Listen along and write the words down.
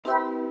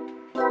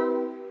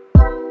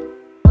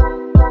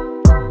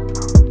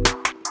What's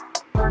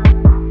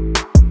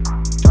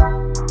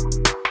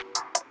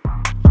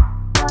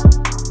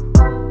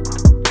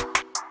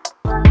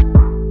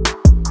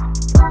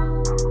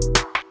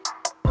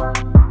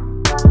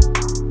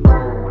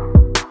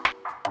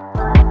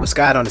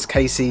going on? It's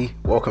Casey.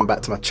 Welcome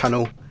back to my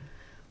channel.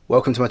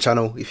 Welcome to my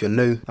channel. If you're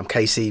new, I'm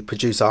Casey,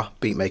 producer,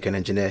 beat maker and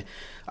engineer.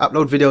 I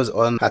upload videos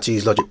on how to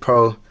use Logic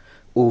Pro,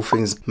 all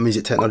things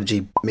music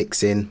technology,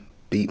 mixing,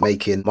 beat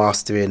making,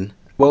 mastering,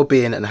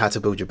 well-being and how to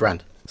build your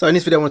brand. So in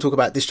this video I want to talk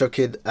about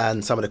DistroKid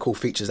and some of the cool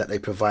features that they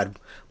provide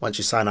once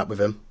you sign up with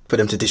them for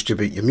them to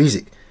distribute your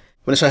music. I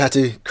want to show you how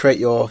to create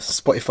your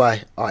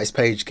Spotify artist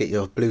page, get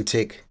your blue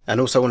tick,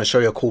 and also want to show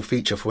you a cool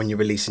feature for when you're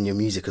releasing your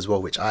music as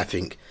well, which I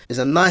think is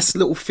a nice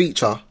little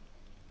feature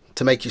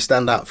to make you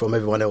stand out from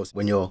everyone else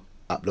when you're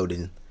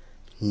uploading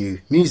new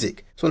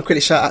music. So I want to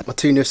quickly shout out my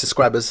two new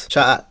subscribers.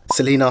 Shout out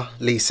Selena,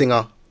 Lee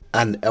Singer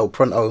and El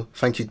Pronto.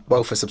 Thank you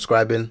both for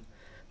subscribing.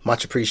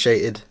 Much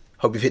appreciated.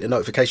 Hope you've hit the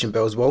notification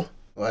bell as well.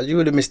 Well, you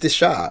would have missed this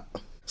shout out.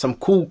 Some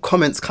cool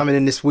comments coming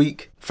in this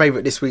week.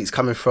 Favourite this week's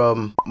coming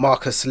from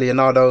Marcus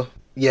Leonardo.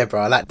 Yeah bro,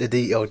 I like the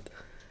detailed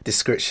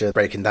description,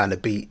 breaking down the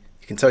beat.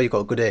 You can tell you got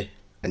a good ear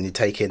and you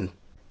take in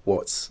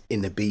what's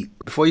in the beat.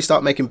 Before you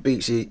start making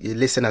beats, you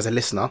listen as a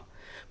listener.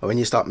 But when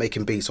you start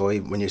making beats or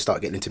even when you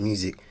start getting into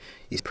music,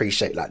 you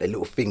appreciate like the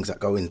little things that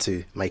go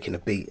into making a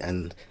beat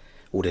and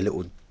all the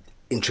little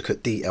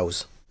intricate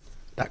details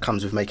that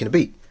comes with making a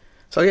beat.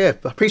 So yeah,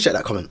 I appreciate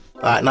that comment.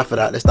 Alright, enough of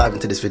that, let's dive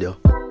into this video.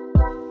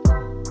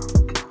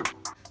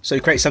 So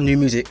you create some new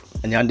music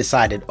and you're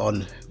undecided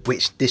on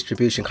which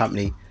distribution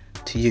company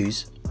to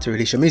use to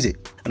release your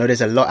music. I know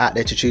there's a lot out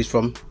there to choose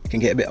from. It can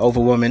get a bit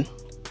overwhelming.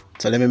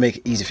 So let me make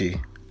it easy for you.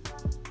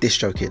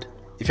 DistroKid.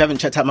 If you haven't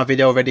checked out my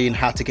video already on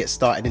how to get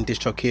started in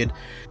DistroKid,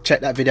 check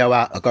that video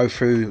out. I'll go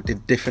through the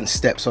different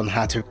steps on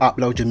how to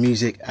upload your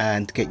music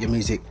and get your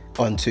music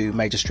onto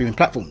major streaming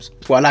platforms.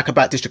 What I like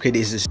about DistroKid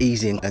is it's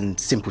easy and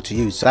simple to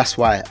use. So that's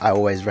why I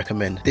always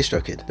recommend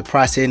DistroKid. The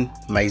pricing,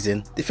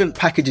 amazing. Different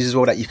packages as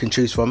well that you can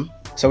choose from.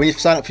 So when you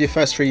sign up for your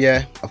first free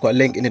year, I've got a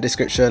link in the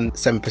description,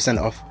 7%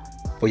 off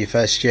for your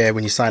first year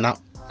when you sign up.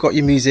 Got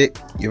your music,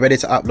 you're ready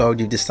to upload,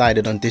 you've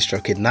decided on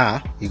DistroKid.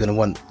 Now you're gonna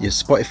want your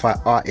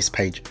Spotify artist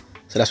page.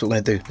 So that's what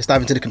we're gonna do. Let's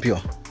dive into the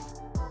computer.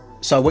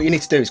 So what you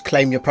need to do is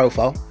claim your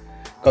profile.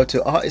 Go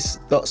to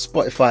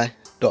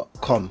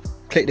artist.spotify.com.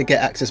 Click the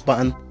get access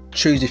button.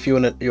 Choose if you're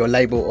a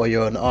label or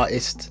you're an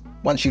artist.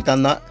 Once you've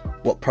done that,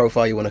 what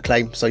profile you want to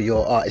claim. So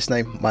your artist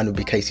name, mine would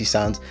be Casey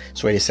Sounds.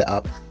 It's already set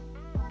up.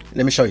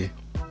 Let me show you.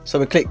 So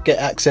we click get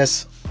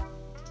access.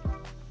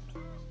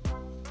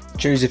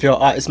 Choose if you're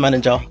an artist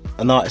manager,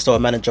 an artist or a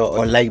manager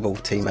or a label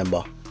team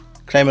member.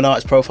 Claim an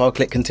artist profile,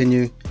 click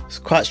continue. It's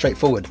quite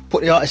straightforward.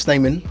 Put the artist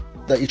name in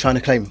that you're trying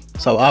to claim.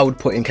 So I would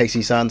put in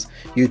Casey Sounds,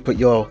 you'd put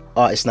your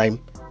artist name,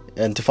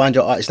 and to find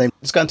your artist name,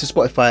 just go into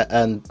Spotify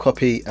and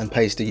copy and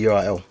paste the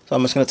URL. So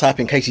I'm just going to type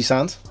in Casey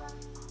Sounds.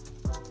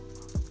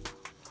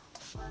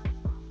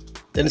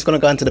 Then it's going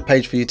to go into the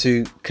page for you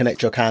to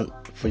connect your account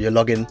for your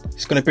login.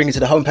 It's going to bring you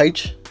to the home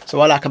page. So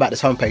what I like about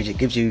this homepage, it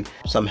gives you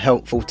some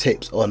helpful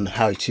tips on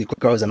how to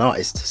grow as an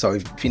artist. So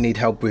if you need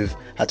help with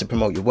how to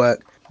promote your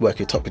work with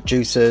top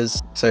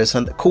producers. So it's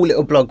a cool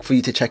little blog for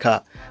you to check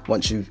out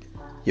once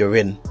you're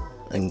in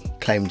and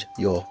claimed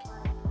your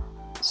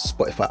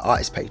Spotify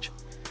artist page.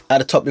 At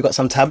the top, you've got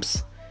some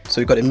tabs.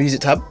 So you've got the music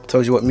tab,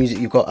 tells you what music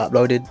you've got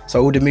uploaded.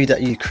 So all the music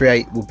that you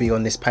create will be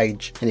on this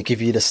page and it gives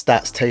you the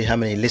stats, tell you how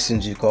many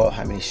listens you've got,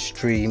 how many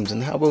streams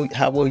and how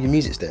well your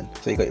music's doing.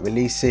 So you've got your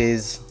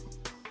releases,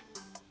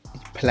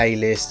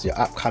 playlist, your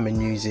upcoming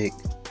music,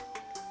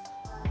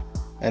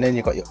 and then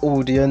you've got your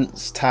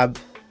audience tab,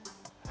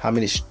 how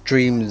many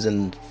streams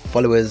and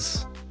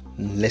followers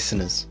and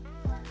listeners,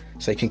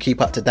 so you can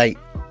keep up to date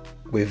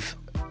with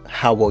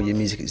how well your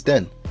music is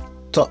doing.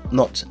 Top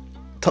notch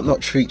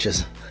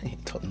features.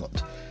 Top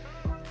notch.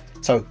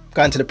 So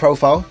going to the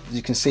profile, as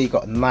you can see, you've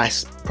got a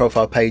nice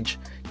profile page.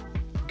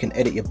 You can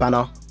edit your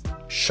banner,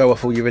 show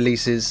off all your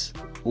releases,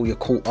 all your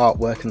cool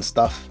artwork and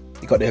stuff.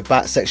 You've got the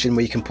about section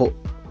where you can put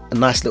a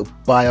nice little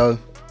bio,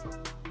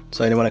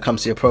 so anyone that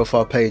comes to your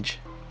profile page,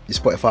 your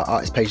Spotify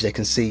artist page, they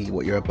can see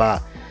what you're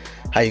about,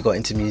 how you got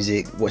into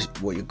music,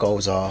 what your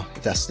goals are,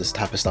 if that's the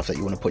type of stuff that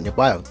you want to put in your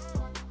bio.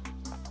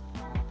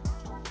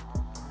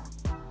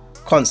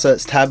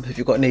 Concerts tab, if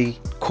you've got any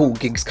cool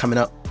gigs coming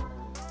up,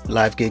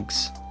 live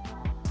gigs,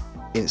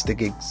 Insta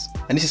gigs,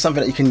 and this is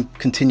something that you can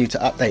continue to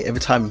update every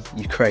time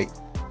you create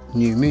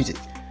new music.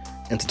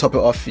 And to top it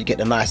off, you get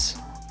the nice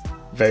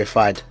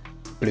verified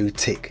blue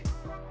tick.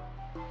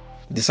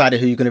 Decided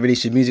who you're going to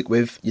release your music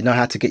with, you know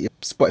how to get your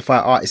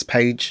Spotify artist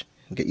page,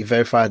 get your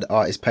verified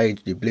artist page,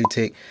 your blue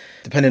tick.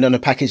 Depending on the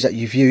package that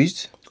you've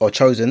used or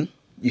chosen,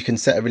 you can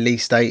set a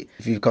release date.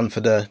 If you've gone for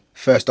the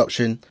first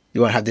option,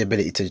 you won't have the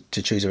ability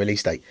to choose a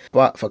release date,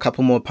 but for a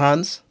couple more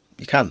pounds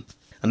you can.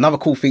 Another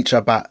cool feature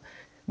about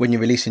when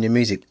you're releasing your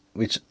music,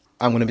 which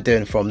I'm going to be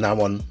doing from now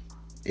on,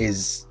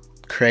 is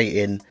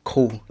creating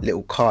cool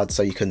little cards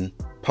so you can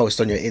post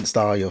on your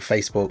Insta, your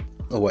Facebook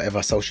or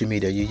whatever social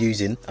media you're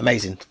using.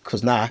 Amazing,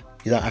 because now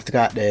you don't have to go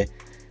out there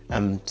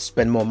and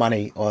spend more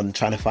money on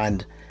trying to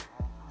find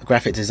a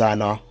graphic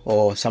designer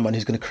or someone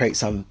who's going to create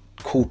some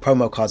cool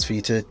promo cards for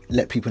you to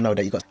let people know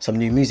that you've got some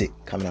new music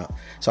coming out.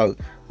 So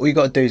all you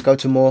got to do is go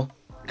to more,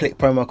 click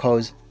promo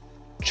codes,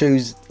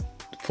 choose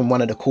from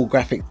one of the cool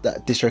graphics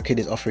that DistroKid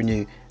is offering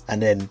you,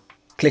 and then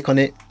click on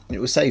it. It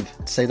will save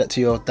that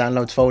to your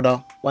downloads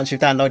folder. Once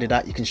you've downloaded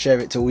that, you can share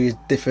it to all your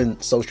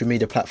different social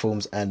media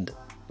platforms and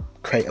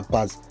create a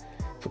buzz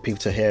for people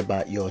to hear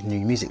about your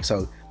new music.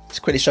 So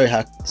just quickly show you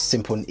how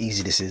simple and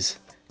easy this is.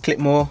 Click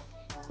more,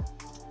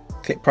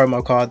 click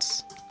promo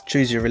cards,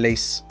 choose your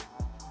release.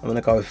 I'm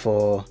gonna go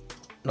for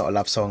Not a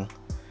Love Song.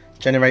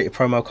 Generate a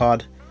promo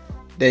card.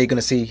 There you're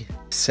gonna see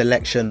a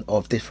selection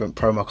of different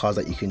promo cards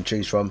that you can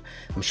choose from.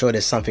 I'm sure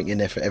there's something in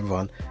there for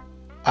everyone.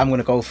 I'm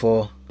gonna go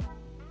for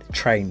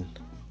Train.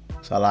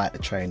 So I like the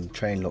Train.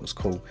 Train looks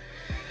cool.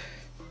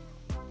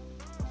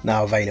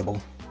 Now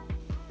available.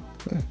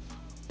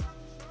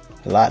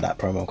 I like that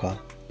promo card.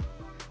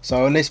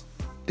 So on this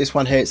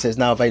one here, it says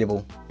now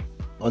available.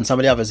 On some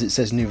of the others, it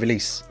says new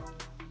release.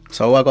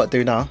 So all I got to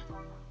do now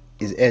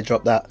is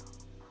airdrop that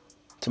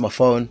to my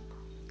phone,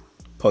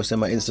 post in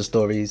my Insta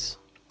stories,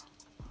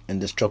 and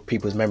just jog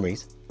people's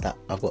memories that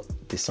I've got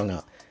this song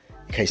out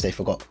in case they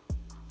forgot.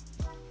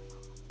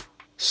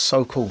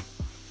 So cool.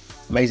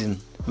 Amazing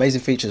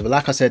features. But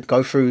like I said,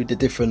 go through the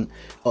different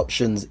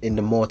options in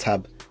the More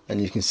tab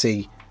and you can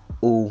see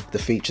all the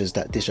features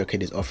that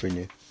DistroKid is offering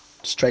you.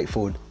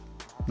 Straightforward,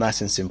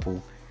 nice and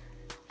simple,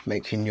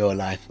 making your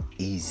life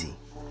easy.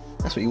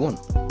 That's what you want.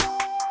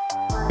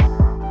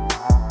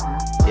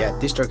 Yeah,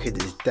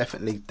 DistroKid is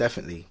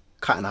definitely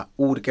cutting out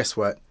all the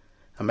guesswork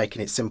and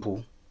making it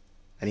simple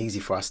and easy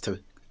for us to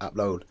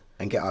upload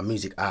and get our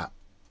music out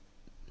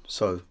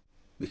so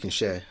we can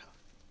share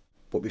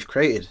what we've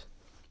created.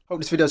 Hope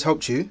this video has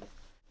helped you.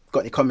 Got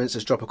any comments,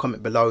 just drop a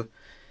comment below.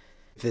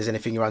 If there's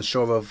anything you're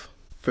unsure of,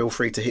 feel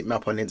free to hit me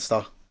up on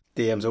Insta.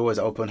 DMs are always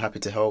open, happy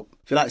to help.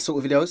 If you like this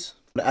sort of videos,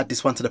 I'm going to add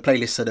this one to the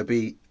playlist so there'll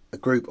be a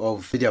group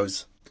of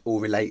videos all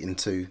relating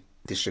to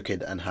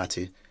DistroKid and how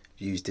to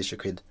use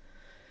DistroKid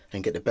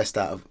and get the best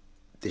out of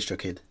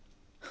DistroKid.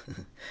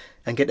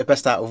 And get the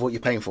best out of what you're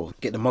paying for.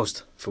 Get the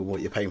most for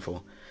what you're paying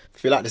for.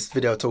 If you like this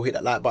video at all, hit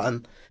that like button.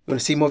 If you want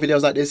to see more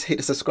videos like this, hit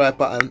the subscribe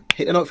button.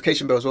 Hit the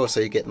notification bell as well so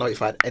you get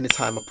notified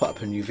anytime I put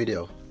up a new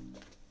video.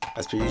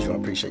 As per usual, I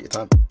appreciate your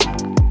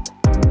time.